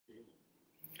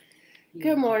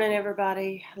Good morning,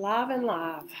 everybody. Live and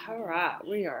live. All right,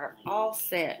 we are all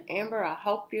set. Amber, I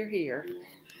hope you're here.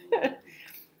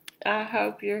 I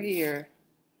hope you're here.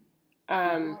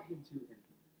 Um,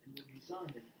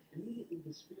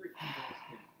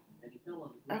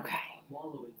 okay.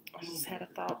 I just had a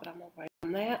thought, but I'm going to wait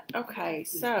on that. Okay,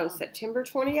 so September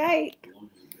 28th.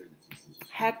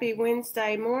 Happy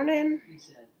Wednesday morning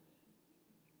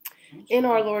in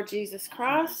our Lord Jesus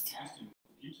Christ.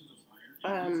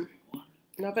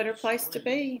 No better place to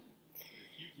be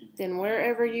than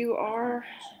wherever you are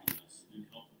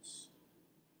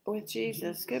with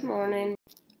Jesus. Good morning.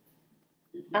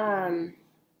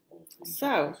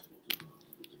 So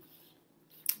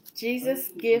Jesus'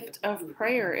 gift of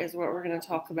prayer is what we're going to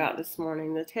talk about this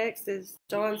morning. The text is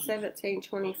John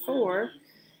 17:24.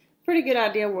 Pretty good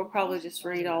idea. We'll probably just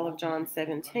read all of John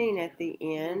 17 at the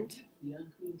end.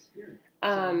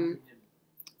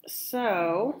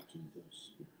 So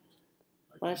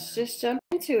let's just jump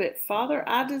into it. Father,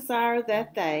 I desire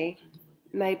that they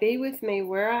may be with me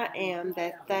where I am,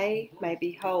 that they may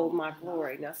behold my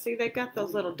glory. Now, see, they got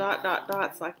those little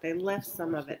dots like they left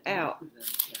some of it out.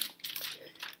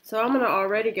 So I'm going to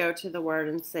already go to the word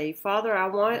and see. Father, I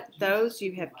want those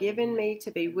you have given me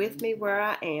to be with me where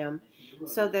I am,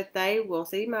 so that they will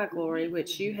see my glory,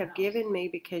 which you have given me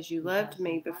because you loved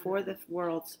me before the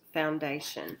world's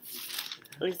foundation.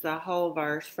 Is the whole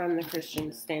verse from the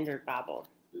Christian Standard Bible.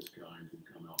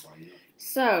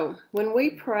 So, when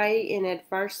we pray in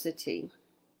adversity,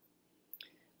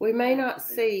 we may not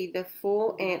see the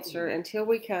full answer until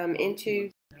we come into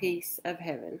the peace of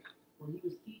heaven.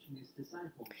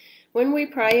 When we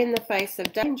pray in the face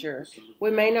of danger, we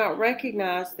may not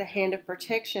recognize the hand of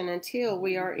protection until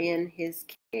we are in His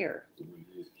care.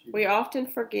 We often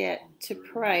forget to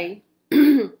pray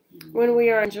when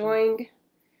we are enjoying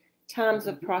times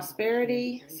of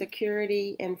prosperity,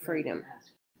 security, and freedom.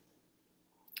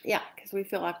 Yeah, because we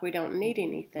feel like we don't need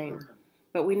anything,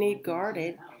 but we need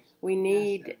guarded. We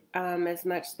need as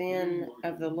much then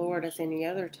of the Lord as any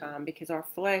other time, because our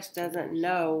flesh doesn't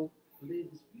know,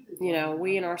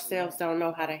 we in ourselves don't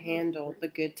know how to handle the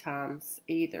good times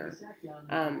either,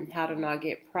 how to not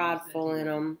get prideful in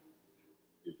them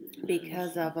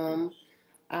because of them,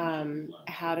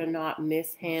 how to not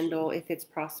mishandle, if it's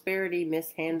prosperity,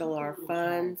 mishandle our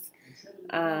funds,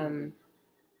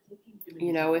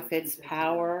 if it's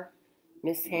power,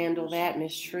 mishandle that,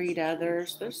 mistreat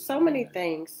others. There's so many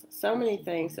things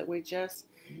that we just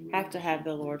have to have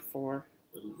the Lord for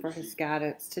His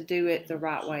guidance, to do it the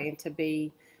right way and to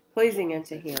be pleasing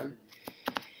unto Him,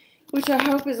 which I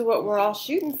hope is what we're all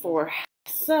shooting for.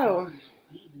 So,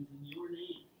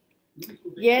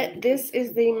 yet this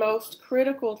is the most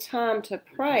critical time to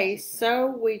pray, so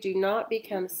we do not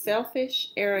become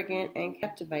selfish, arrogant, and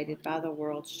captivated by the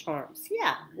world's charms.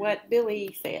 Yeah, what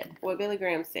Billy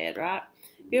Graham said, right?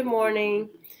 Good morning.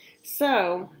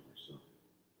 So,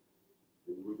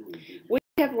 we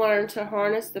have learned to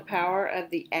harness the power of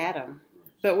the atom,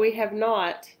 but we have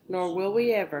not, nor will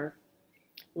we ever,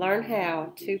 learn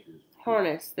how to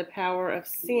harness the power of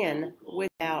sin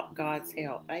without God's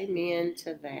help. Amen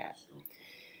to that.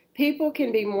 People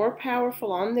can be more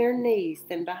powerful on their knees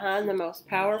than behind the most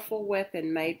powerful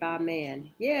weapon made by man.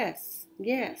 Yes.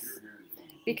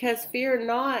 Because fear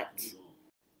not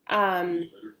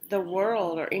the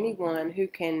world or anyone who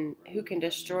can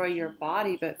destroy your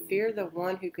body, but fear the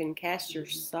one who can cast your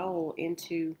soul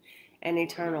into an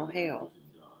eternal hell.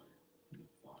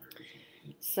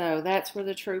 So that's where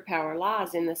the true power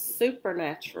lies, in the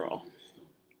supernatural.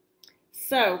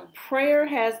 So prayer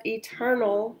has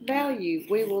eternal value.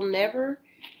 We will never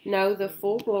know the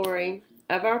full glory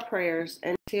of our prayers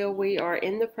until we are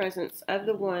in the presence of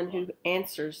the one who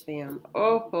answers them.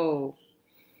 Oh,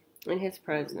 in His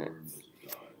presence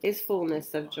is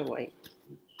fullness of joy.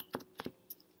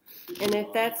 And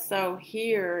if that's so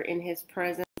here in His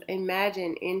presence,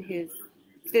 imagine in His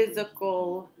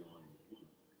physical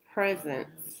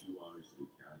presence.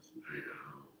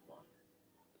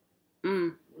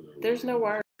 There's no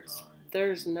words.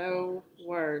 There's no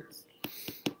words.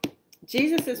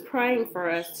 Jesus is praying for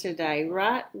us today,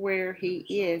 right where He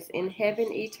is in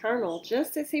heaven eternal,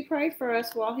 just as He prayed for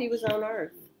us while He was on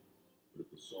earth.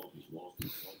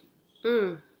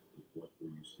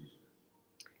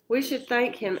 We should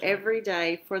thank Him every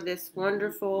day for this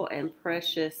wonderful and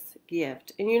precious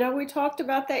gift. And we talked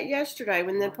about that yesterday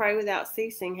when they pray without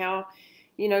ceasing, how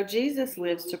Jesus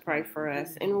lives to pray for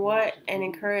us. And what an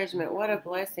encouragement, what a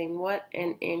blessing, what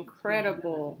an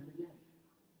incredible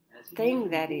thing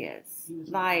that is.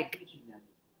 Like,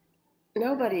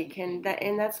 nobody can,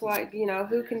 and that's why,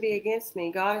 who can be against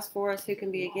me? God is for us, who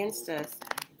can be against us?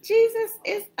 Jesus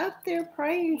is up there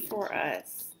praying for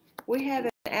us. We have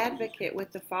an advocate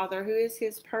with the Father who is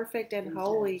his perfect and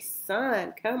holy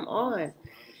Son. Come on.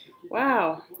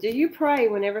 Wow. Do you pray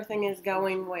when everything is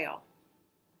going well?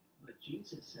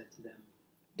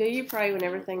 Do you pray when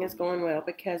everything is going well?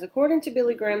 Because according to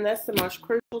Billy Graham, that's the most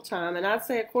crucial time. And I'd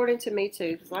say according to me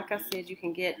too. Because like I said, you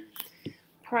can get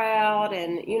proud.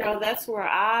 And, that's where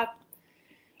I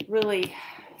really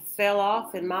fell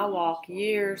off in my walk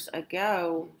years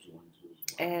ago.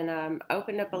 And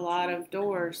opened up a lot of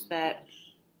doors that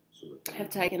have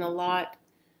taken a lot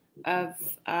of,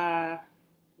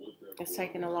 it's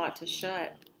taken a lot to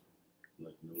shut.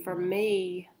 For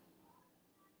me,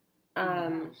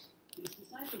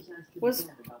 was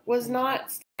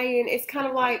not staying. It's kind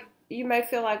of like you may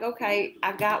feel like, okay,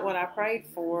 I got what I prayed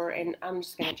for, and I'm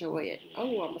just gonna enjoy it.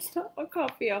 Oh, I'm gonna stop my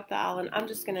coffee off the island. I'm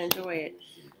just gonna enjoy it.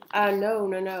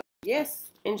 No. Yes,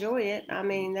 enjoy it. I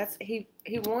mean, that's he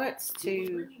wants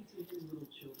to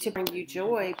bring you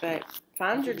joy, but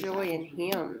find your joy in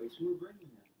Him.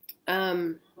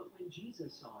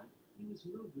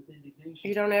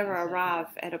 You don't ever arrive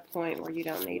at a point where you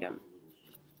don't need Him.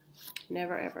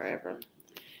 Never, ever, ever.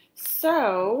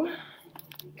 So,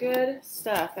 good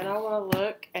stuff. And I want to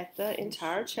look at the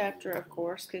entire chapter, of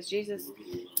course, because Jesus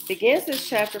begins this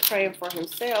chapter praying for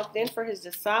himself, then for his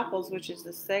disciples, which is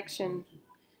the section,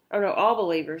 all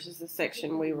believers is the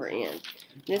section we were in.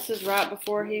 This is right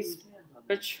before he's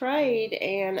betrayed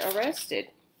and arrested.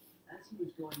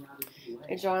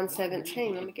 In John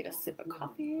 17, let me get a sip of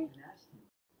coffee.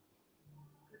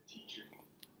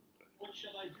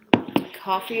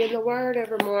 Coffee in the Word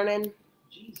every morning.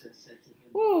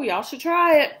 Woo, y'all should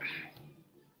try it.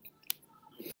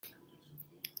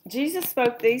 Jesus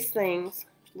spoke these things,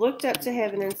 looked up to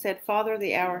heaven, and said, Father,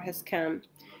 the hour has come.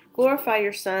 Glorify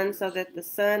your Son, so that the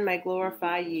Son may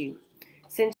glorify you,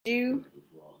 since you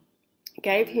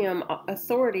gave him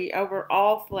authority over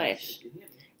all flesh,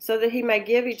 so that he may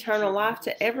give eternal life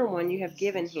to everyone you have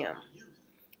given him.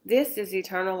 This is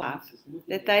eternal life,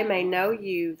 that they may know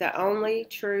you, the only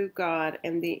true God,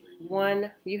 and the one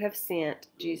you have sent,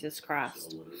 Jesus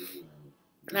Christ.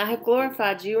 I have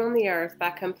glorified you on the earth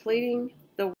by completing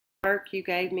the work you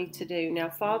gave me to do. Now,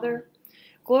 Father,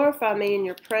 glorify me in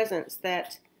your presence,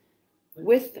 that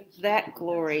with that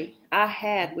glory I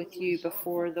had with you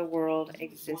before the world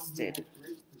existed.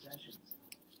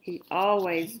 He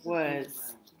always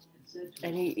was,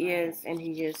 and he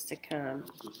is to come.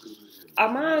 Our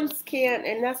minds can't,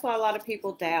 and that's why a lot of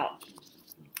people doubt,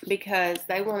 because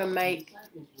they want to make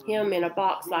him in a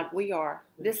box like we are.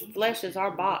 This flesh is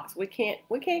our box. We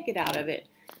can't get out of it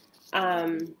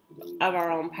of our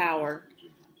own power.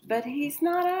 But he's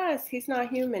not us. He's not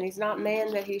human. He's not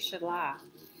man that he should lie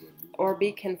or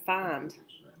be confined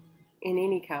in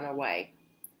any kind of way.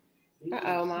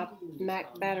 Uh-oh, my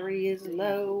Mac battery is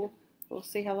low. We'll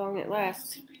see how long it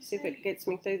lasts. See if it gets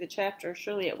me through the chapter.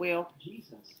 Surely it will.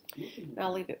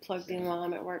 I'll leave it plugged in while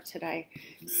I'm at work today.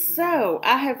 So,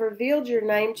 I have revealed your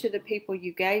name to the people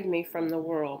you gave me from the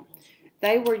world.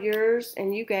 They were yours,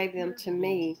 and you gave them to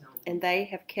me, and they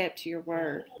have kept your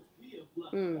word.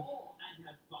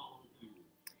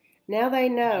 Now they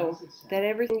know that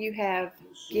everything you have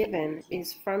given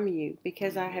is from you,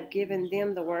 because I have given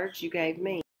them the words you gave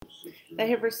me. They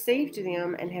have received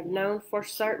them and have known for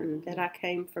certain that I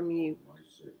came from you.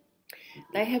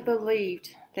 They have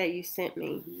believed that you sent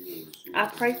me. I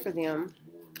pray for them.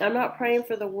 I'm not praying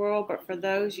for the world, but for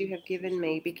those you have given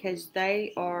me, because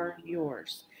they are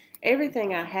yours.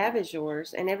 Everything I have is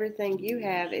yours, and everything you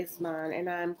have is mine, and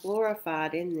I am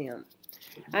glorified in them.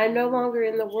 I am no longer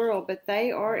in the world, but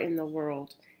they are in the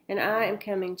world, and I am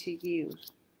coming to you.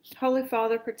 Holy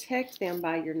Father, protect them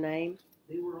by your name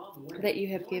that you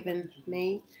have given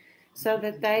me, so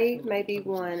that they may be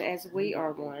one as we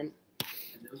are one.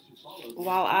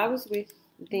 While I was with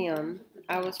them,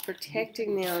 I was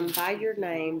protecting them by your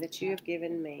name that you have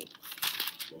given me,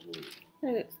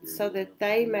 so that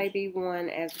they may be one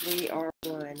as we are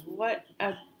one. What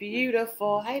a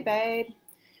beautiful, hey babe,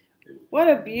 what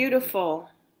a beautiful,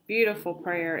 beautiful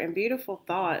prayer and beautiful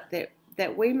thought,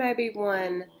 that we may be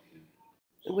one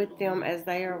with them as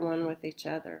they are one with each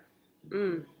other.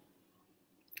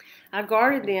 I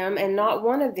guarded them, and not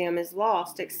one of them is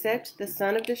lost except the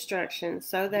son of destruction,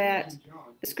 so that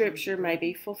the scripture may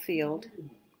be fulfilled,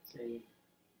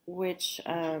 which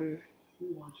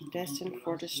destined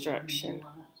for destruction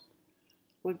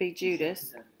would be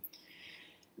Judas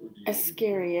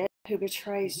Iscariot, who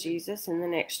betrays Jesus in the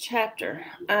next chapter.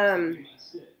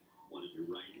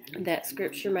 That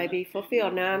scripture may be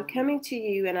fulfilled. Now I'm coming to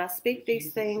you, and I speak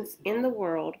these things in the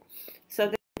world, so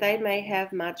that they may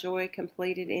have my joy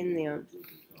completed in them.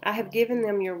 I have given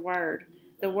them your word.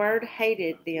 The world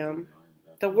hated them.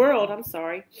 The world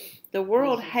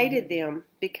hated them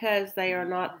because they are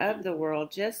not of the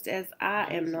world, just as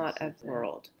I am not of the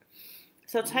world.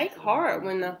 So take heart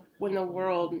when the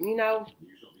world,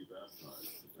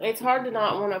 it's hard to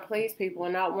not want to please people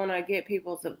and not want to get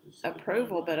people's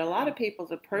approval, but a lot of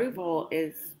people's approval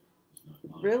is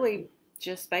really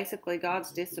just basically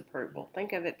God's disapproval.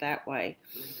 Think of it that way.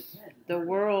 The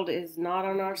world is not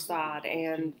on our side,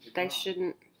 and they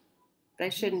shouldn't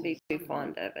be too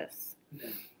fond of us.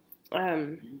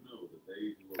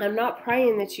 I'm not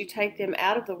praying that you take them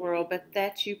out of the world, but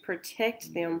that you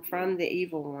protect them from the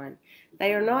evil one.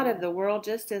 They are not of the world,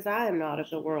 just as I am not of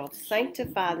the world.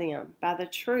 Sanctify them by the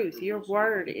truth. Your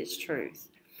word is truth.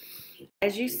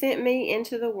 As you sent me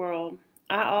into the world,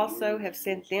 I also have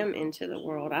sent them into the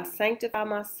world. I sanctify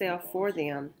myself for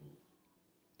them,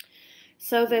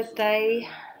 so that they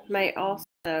may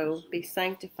also be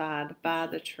sanctified by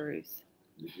the truth.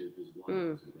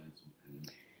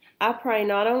 I pray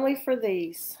not only for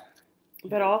these,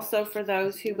 but also for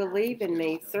those who believe in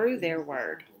me through their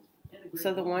word.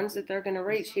 So the ones that they're going to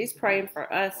reach, he's praying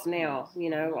for us now,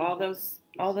 all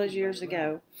those years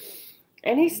ago.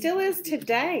 And he still is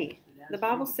today. The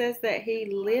Bible says that he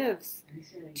lives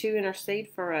to intercede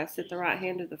for us at the right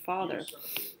hand of the Father.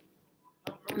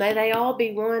 May they all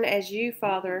be one as you,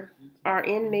 Father, are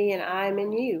in me and I am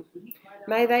in you.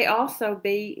 May they also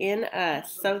be in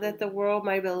us, so that the world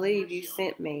may believe you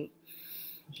sent me.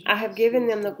 I have given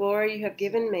them the glory you have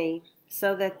given me,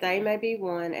 so that they may be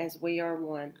one as we are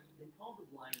one.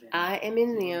 I am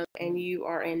in them and you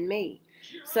are in me,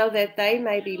 so that they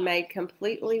may be made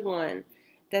completely one,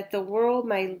 that the world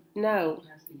may know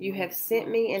you have sent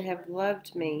me and have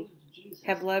loved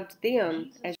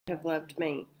them as you have loved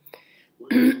me.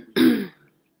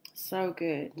 So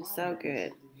good, so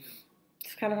good.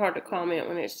 It's kind of hard to comment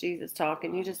when it's Jesus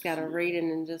talking. You just got to read it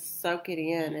and just soak it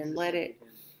in and let it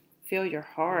fill your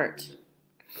heart.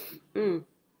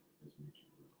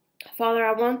 Father,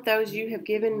 I want those you have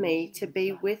given me to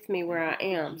be with me where I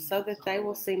am, so that they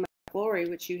will see my glory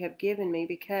which you have given me,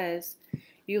 because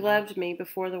you loved me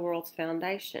before the world's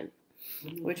foundation,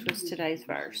 which was today's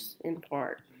verse in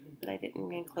part. They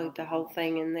didn't include the whole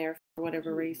thing in there for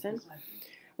whatever reason.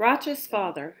 Righteous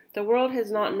Father, the world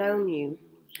has not known you.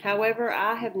 However,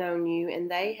 I have known you, and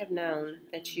they have known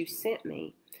that you sent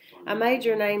me. I made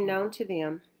your name known to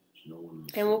them,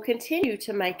 and will continue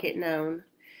to make it known,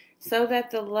 so that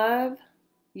the love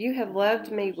you have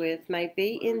loved me with may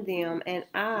be in them, and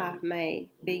I may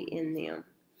be in them.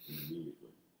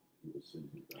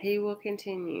 He will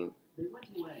continue.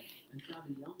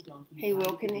 He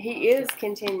is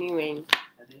continuing.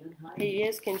 He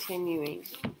is continuing.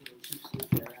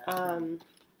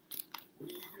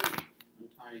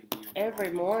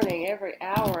 Every morning, every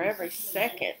hour, every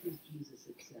second.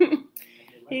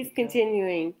 He's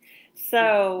continuing.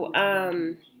 So,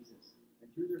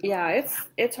 yeah,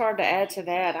 it's hard to add to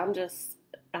that.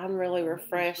 I'm really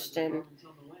refreshed and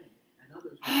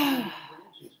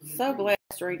so blessed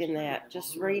reading that.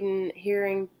 Just reading,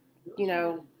 hearing,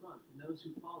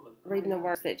 reading the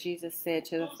words that Jesus said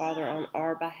to the Father on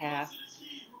our behalf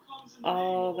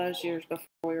all those years before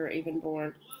we were even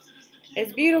born.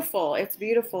 It's beautiful. It's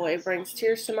beautiful. It brings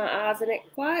tears to my eyes, and it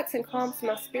quiets and calms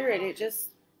my spirit. It just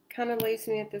kind of leaves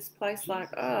me at this place like,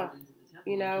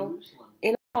 in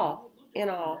awe, in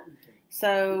awe.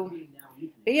 So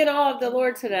be in awe of the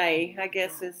Lord today, I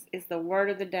guess, is the word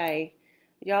of the day.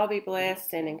 Y'all be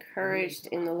blessed and encouraged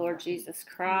in the Lord Jesus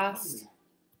Christ.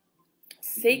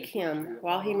 Seek him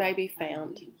while he may be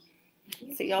found.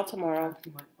 See y'all tomorrow.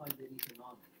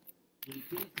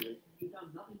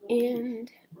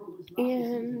 End.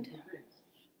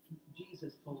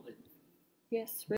 Yes.